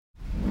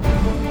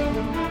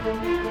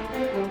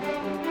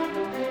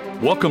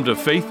Welcome to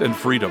Faith and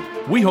Freedom.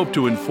 We hope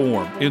to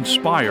inform,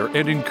 inspire,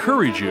 and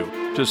encourage you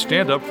to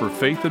stand up for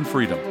faith and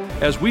freedom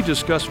as we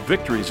discuss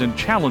victories and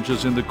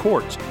challenges in the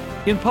courts,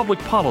 in public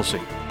policy,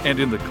 and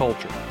in the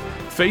culture.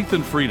 Faith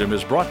and Freedom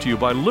is brought to you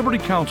by Liberty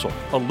Counsel,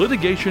 a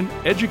litigation,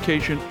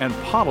 education, and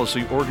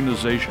policy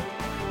organization.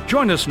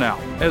 Join us now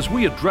as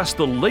we address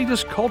the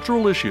latest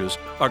cultural issues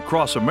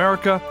across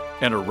America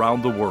and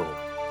around the world.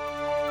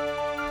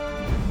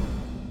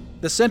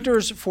 The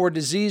Centers for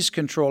Disease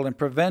Control and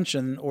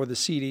Prevention, or the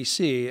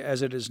CDC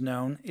as it is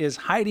known, is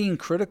hiding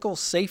critical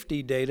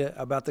safety data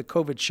about the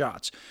COVID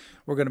shots.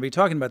 We're going to be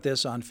talking about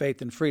this on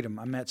Faith and Freedom.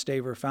 I'm Matt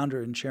Staver,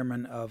 founder and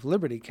chairman of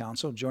Liberty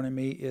Counsel. Joining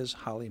me is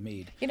Holly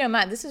Mead. You know,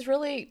 Matt, this is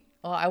really,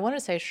 well, I want to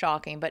say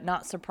shocking, but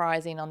not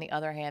surprising on the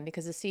other hand,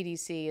 because the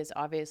CDC is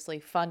obviously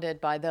funded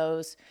by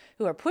those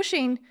who are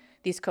pushing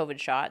these COVID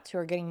shots, who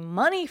are getting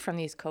money from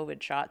these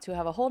COVID shots, who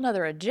have a whole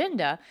nother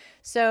agenda.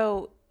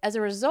 So as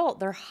a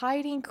result, they're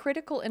hiding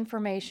critical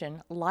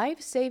information,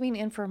 life-saving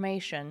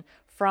information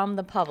from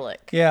the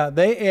public. Yeah,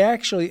 they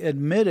actually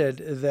admitted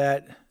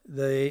that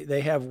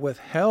they have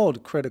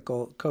withheld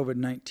critical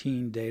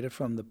COVID-19 data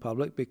from the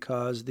public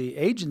because the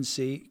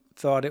agency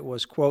thought it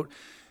was, quote,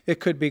 it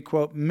could be,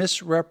 quote,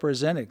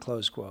 misrepresented,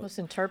 close quote.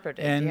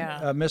 Misinterpreted,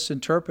 and,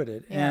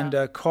 misinterpreted,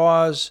 and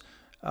cause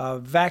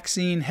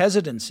vaccine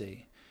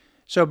hesitancy.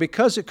 So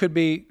because it could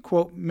be,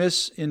 quote,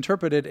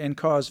 misinterpreted and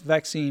cause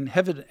vaccine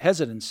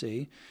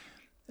hesitancy,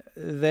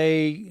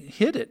 they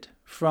hid it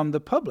from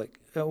the public.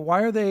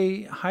 Why are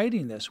they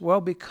hiding this?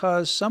 Well,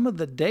 because some of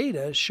the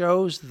data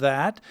shows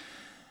that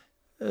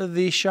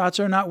the shots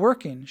are not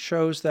working,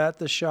 shows that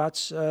the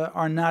shots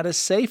are not as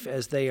safe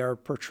as they are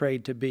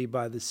portrayed to be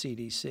by the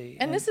CDC.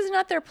 And this is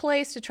not their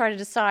place to try to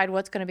decide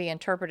what's going to be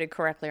interpreted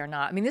correctly or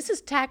not. I mean, this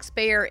is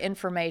taxpayer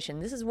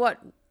information. This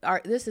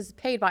is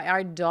paid by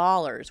our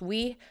dollars.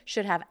 We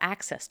should have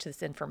access to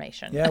this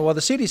information. Yeah, well,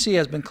 the CDC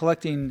has been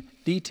collecting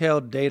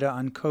detailed data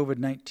on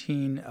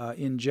COVID-19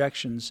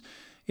 injections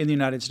in the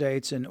United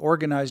States and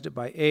organized it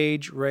by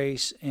age,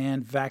 race,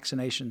 and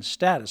vaccination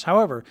status.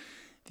 However,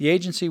 the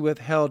agency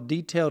withheld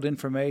detailed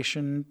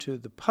information to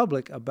the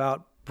public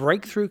about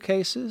breakthrough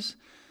cases,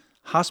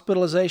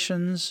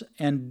 hospitalizations,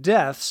 and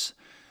deaths,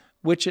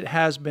 which it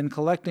has been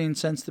collecting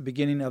since the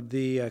beginning of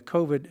the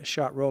COVID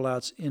shot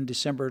rollouts in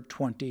December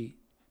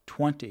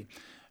 2020.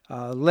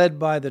 Led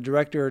by the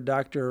director,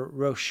 Dr.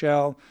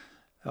 Rochelle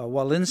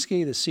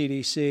Walensky, the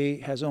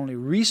CDC has only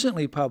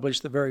recently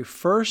published the very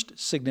first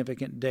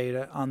significant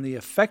data on the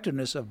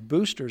effectiveness of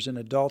boosters in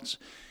adults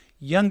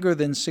younger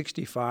than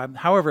 65.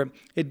 However,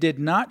 it did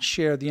not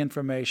share the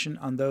information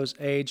on those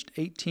aged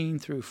 18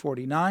 through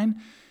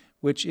 49,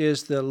 which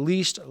is the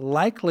least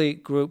likely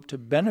group to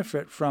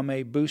benefit from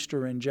a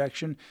booster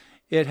injection.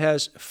 It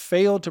has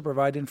failed to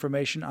provide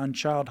information on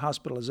child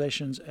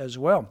hospitalizations as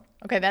well.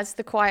 Okay, that's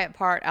the quiet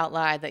part out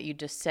loud that you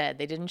just said.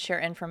 They didn't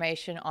share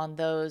information on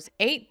those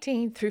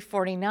 18 through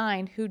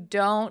 49 who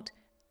don't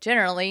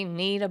generally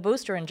need a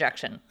booster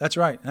injection. That's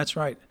right.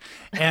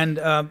 And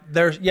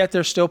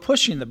they're still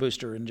pushing the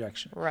booster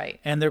injection.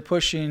 Right. And they're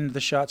pushing the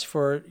shots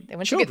for They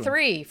want children. to get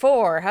 3,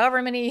 4,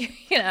 however many,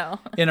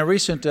 In a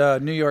recent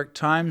New York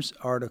Times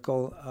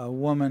article, a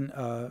woman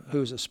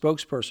who's a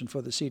spokesperson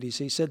for the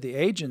CDC said the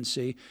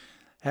agency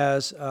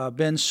has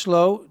been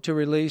slow to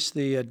release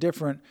the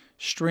different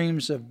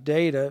streams of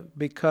data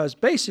because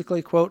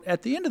basically, quote,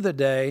 at the end of the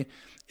day,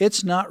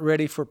 it's not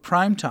ready for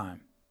prime time.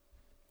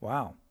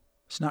 Wow.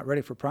 It's not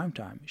ready for prime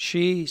time.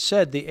 She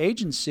said the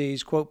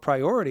agency's, quote,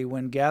 priority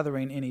when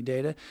gathering any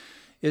data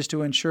is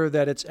to ensure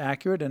that it's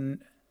accurate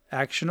and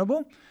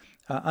actionable.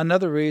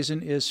 Another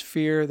reason is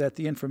fear that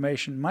the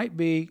information might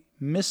be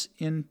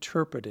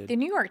misinterpreted. The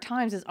New York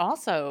Times is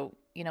also,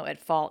 at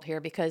fault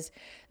here because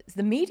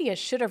the media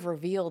should have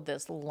revealed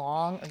this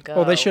long ago.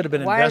 Well, they should have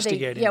been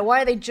investigating.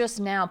 Why are they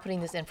just now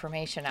putting this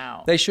information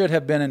out? They should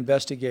have been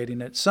investigating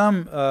it.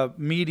 Some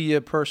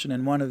media person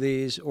in one of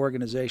these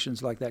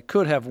organizations like that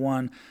could have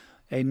won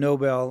a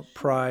Nobel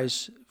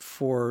Prize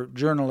for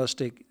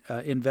journalistic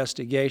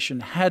investigation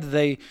had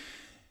they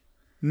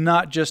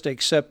not just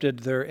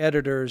accepted their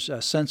editor's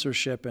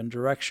censorship and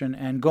direction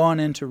and gone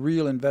into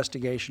real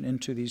investigation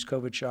into these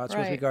COVID shots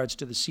with regards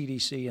to the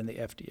CDC and the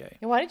FDA.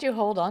 And why did you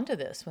hold on to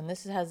this when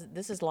this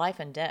is life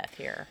and death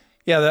here?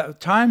 Yeah, the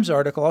Times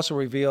article also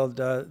revealed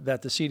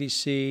that the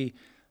CDC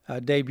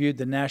debuted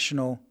the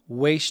National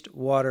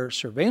Wastewater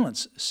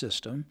Surveillance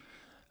System,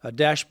 a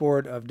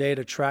dashboard of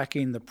data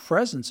tracking the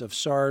presence of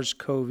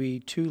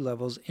SARS-CoV-2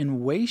 levels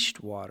in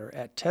wastewater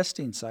at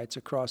testing sites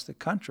across the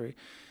country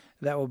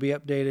that will be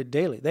updated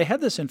daily. They had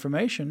this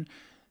information.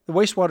 The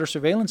wastewater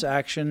surveillance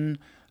action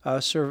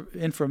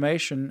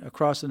information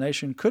across the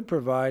nation could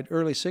provide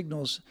early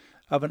signals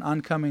of an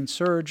oncoming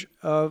surge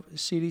of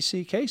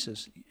CDC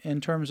cases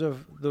in terms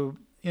of the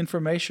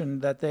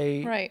information that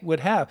they would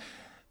have.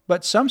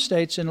 But some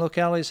states and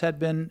localities had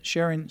been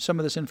sharing some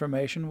of this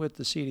information with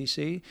the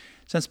CDC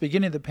since the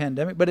beginning of the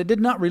pandemic, but it did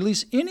not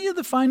release any of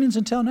the findings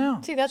until now.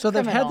 See, that's so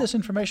criminal. They've had this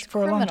information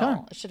for a long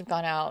time. It should have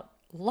gone out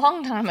a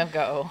long time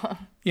ago.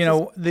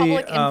 The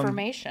public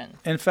information.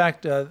 In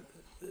fact,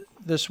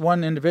 this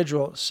one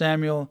individual,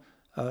 Samuel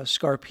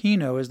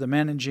Scarpino, is the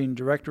managing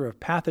director of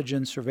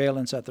pathogen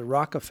surveillance at the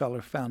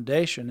Rockefeller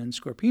Foundation. And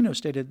Scarpino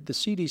stated the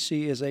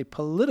CDC is a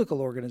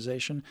political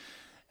organization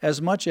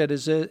as much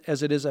as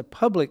it is a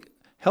public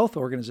health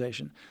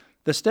organization.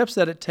 The steps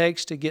that it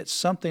takes to get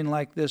something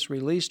like this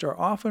released are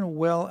often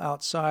well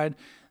outside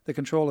the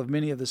control of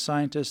many of the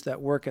scientists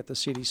that work at the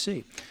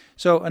CDC.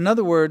 So, in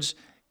other words,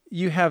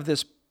 you have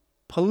this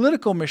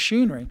political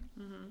machinery,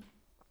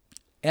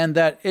 and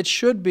that it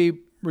should be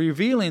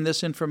revealing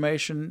this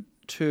information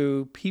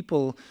to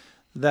people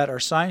that are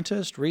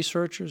scientists,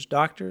 researchers,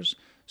 doctors,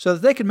 so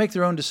that they can make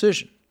their own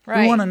decision.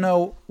 Right. We want to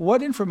know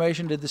what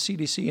information did the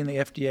CDC and the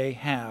FDA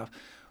have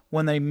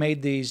when they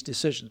made these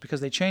decisions,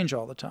 because they change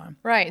all the time.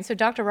 Right. And so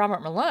Dr.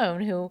 Robert Malone,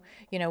 who,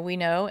 we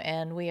know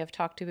and we have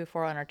talked to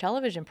before on our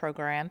television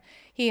program,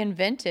 he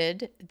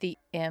invented the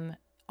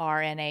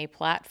mRNA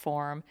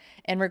platform.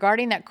 And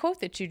regarding that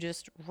quote that you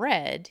just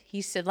read, he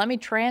said, let me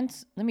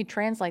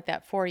translate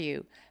that for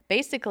you.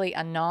 Basically,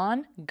 a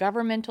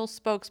non-governmental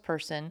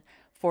spokesperson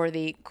for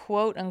the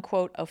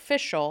quote-unquote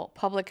official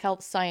public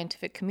health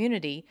scientific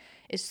community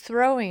is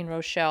throwing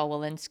Rochelle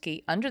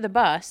Walensky under the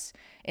bus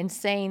in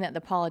saying that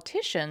the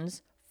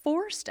politicians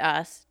forced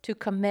us to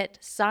commit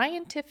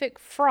scientific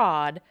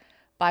fraud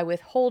by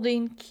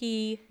withholding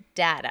key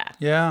data.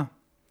 Yeah.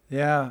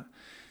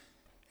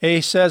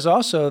 He says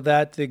also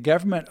that the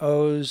government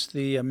owes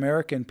the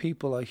American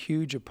people a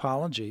huge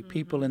apology.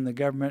 People in the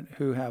government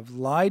who have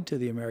lied to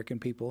the American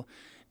people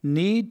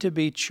need to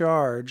be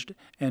charged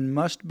and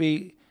must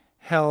be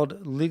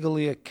held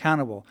legally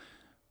accountable.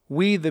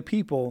 We, the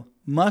people,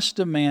 must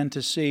demand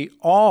to see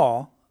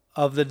all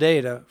of the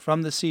data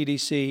from the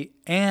CDC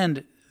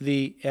and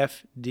the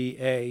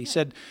FDA. He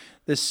said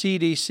the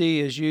CDC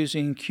is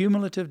using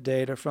cumulative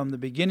data from the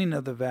beginning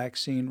of the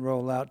vaccine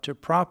rollout to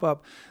prop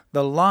up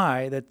the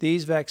lie that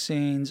these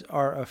vaccines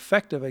are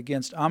effective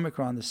against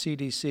Omicron. The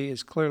CDC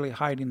is clearly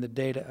hiding the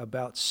data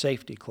about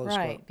safety, close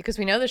Right, quote. because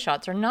we know the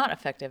shots are not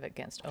effective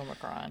against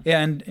Omicron.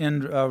 Yeah,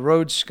 and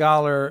Rhodes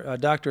Scholar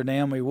Dr.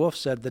 Naomi Wolf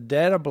said, the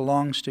data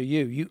belongs to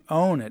you. You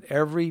own it,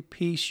 every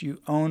piece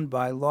you own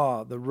by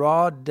law. The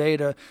raw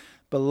data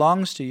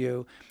belongs to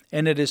you,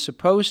 and it is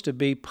supposed to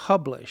be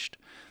published.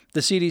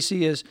 The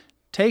CDC is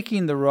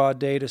taking the raw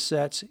data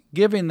sets,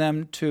 giving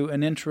them to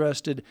an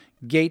interested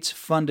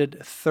Gates-funded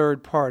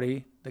third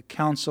party, the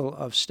Council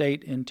of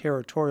State and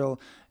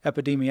Territorial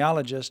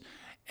Epidemiologists,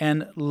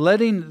 and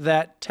letting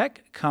that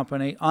tech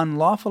company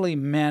unlawfully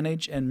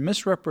manage and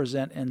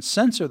misrepresent and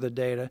censor the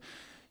data,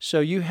 so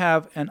you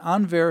have an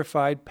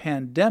unverified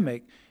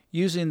pandemic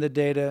using the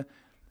data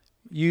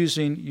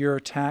using your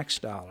tax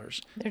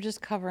dollars. They're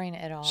just covering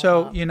it all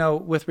So,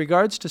 up. with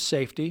regards to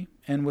safety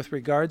and with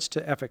regards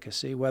to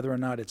efficacy, whether or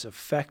not it's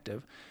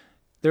effective,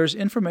 there's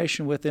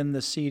information within the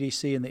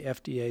CDC and the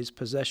FDA's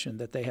possession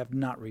that they have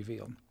not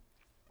revealed.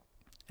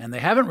 And they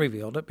haven't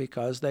revealed it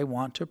because they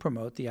want to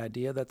promote the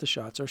idea that the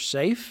shots are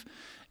safe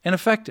and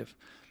effective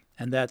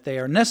and that they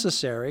are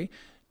necessary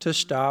to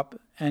stop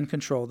and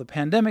control the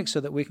pandemic so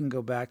that we can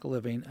go back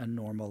living a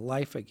normal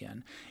life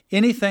again.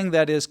 Anything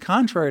that is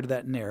contrary to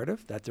that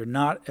narrative, that they're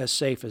not as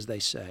safe as they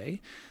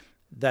say,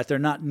 that they're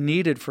not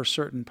needed for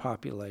certain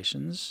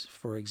populations,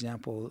 for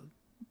example,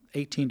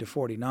 18 to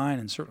 49,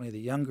 and certainly the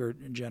younger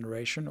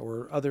generation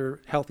or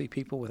other healthy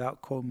people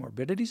without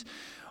comorbidities,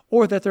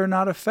 or that they're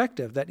not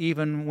effective, that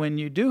even when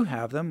you do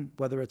have them,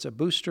 whether it's a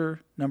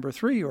booster number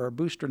 3 or a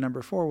booster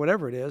number 4,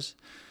 whatever it is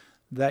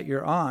that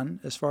you're on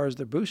as far as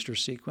the booster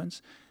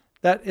sequence,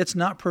 that it's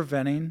not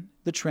preventing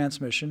the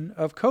transmission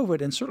of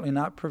COVID and certainly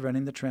not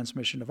preventing the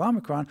transmission of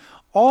Omicron.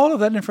 All of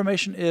that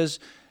information is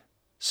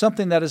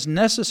something that is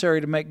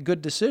necessary to make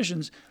good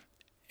decisions,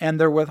 and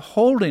they're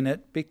withholding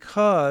it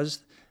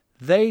because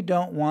they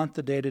don't want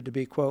the data to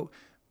be, quote,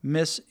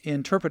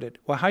 misinterpreted.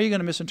 Well, how are you going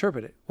to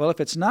misinterpret it? Well, if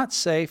it's not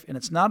safe and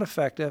it's not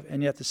effective,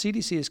 and yet the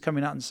CDC is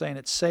coming out and saying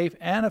it's safe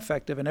and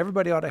effective and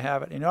everybody ought to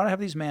have it and you ought to have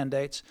these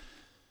mandates,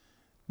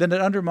 then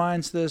it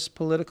undermines this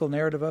political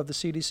narrative of the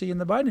CDC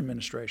and the Biden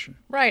administration.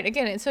 Right.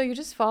 Again, and so you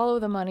just follow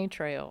the money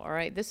trail, all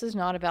right? This is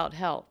not about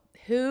health.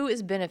 Who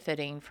is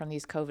benefiting from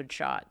these COVID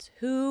shots?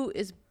 Who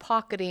is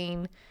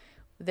pocketing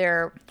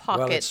their pockets?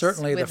 Well, it's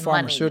certainly the with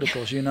money?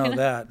 pharmaceuticals, you know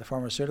that, the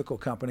pharmaceutical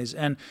companies.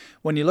 And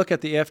when you look at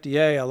the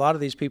FDA, a lot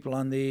of these people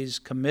on these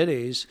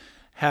committees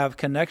have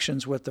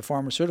connections with the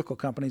pharmaceutical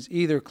companies,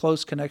 either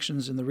close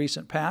connections in the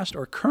recent past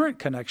or current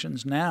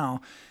connections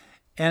now.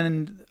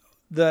 And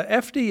the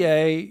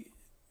FDA,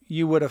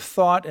 you would have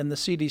thought, and the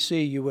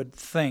CDC, you would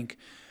think,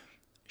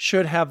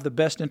 should have the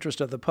best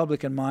interest of the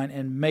public in mind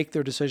and make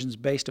their decisions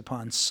based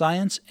upon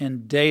science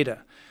and data.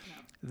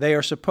 They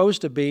are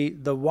supposed to be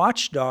the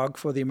watchdog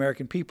for the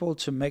American people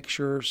to make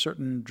sure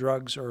certain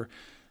drugs or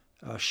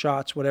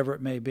shots, whatever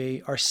it may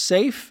be, are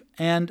safe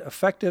and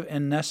effective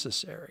and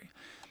necessary.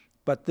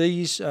 But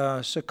these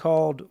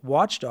so-called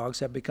watchdogs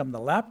have become the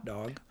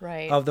lapdog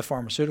of the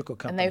pharmaceutical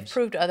companies. And they've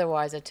proved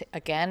otherwise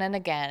again and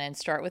again. And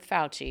start with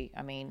Fauci.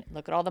 I mean,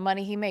 look at all the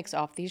money he makes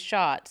off these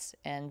shots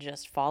and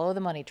just follow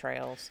the money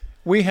trails.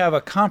 We have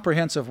a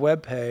comprehensive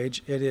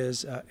webpage. It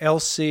is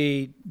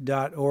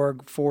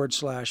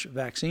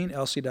lc.org/vaccine,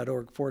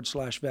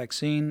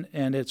 lc.org/vaccine,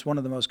 and it's one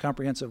of the most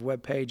comprehensive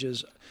web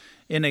pages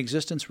in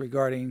existence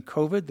regarding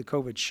COVID, the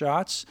COVID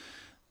shots,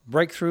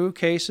 breakthrough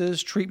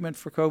cases, treatment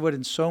for COVID,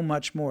 and so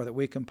much more that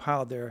we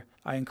compiled there.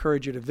 I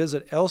encourage you to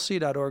visit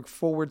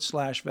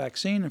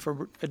lc.org/vaccine. And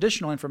for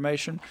additional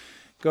information,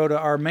 go to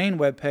our main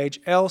webpage,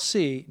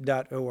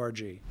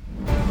 lc.org.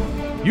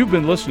 You've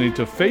been listening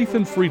to Faith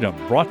and Freedom,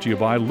 brought to you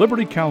by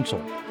Liberty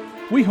Counsel.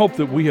 We hope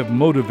that we have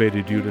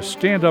motivated you to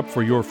stand up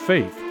for your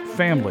faith,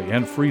 family,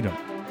 and freedom.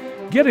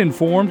 Get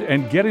informed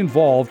and get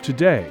involved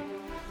today.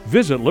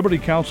 Visit Liberty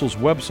Counsel's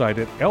website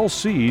at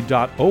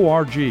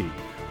lc.org,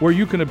 where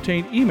you can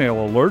obtain email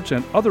alerts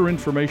and other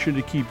information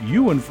to keep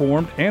you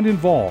informed and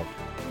involved.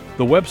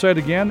 The website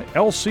again,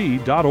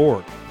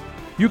 lc.org.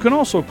 You can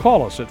also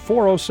call us at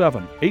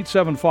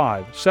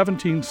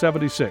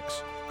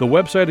 407-875-1776. The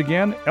website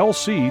again,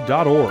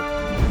 lc.org.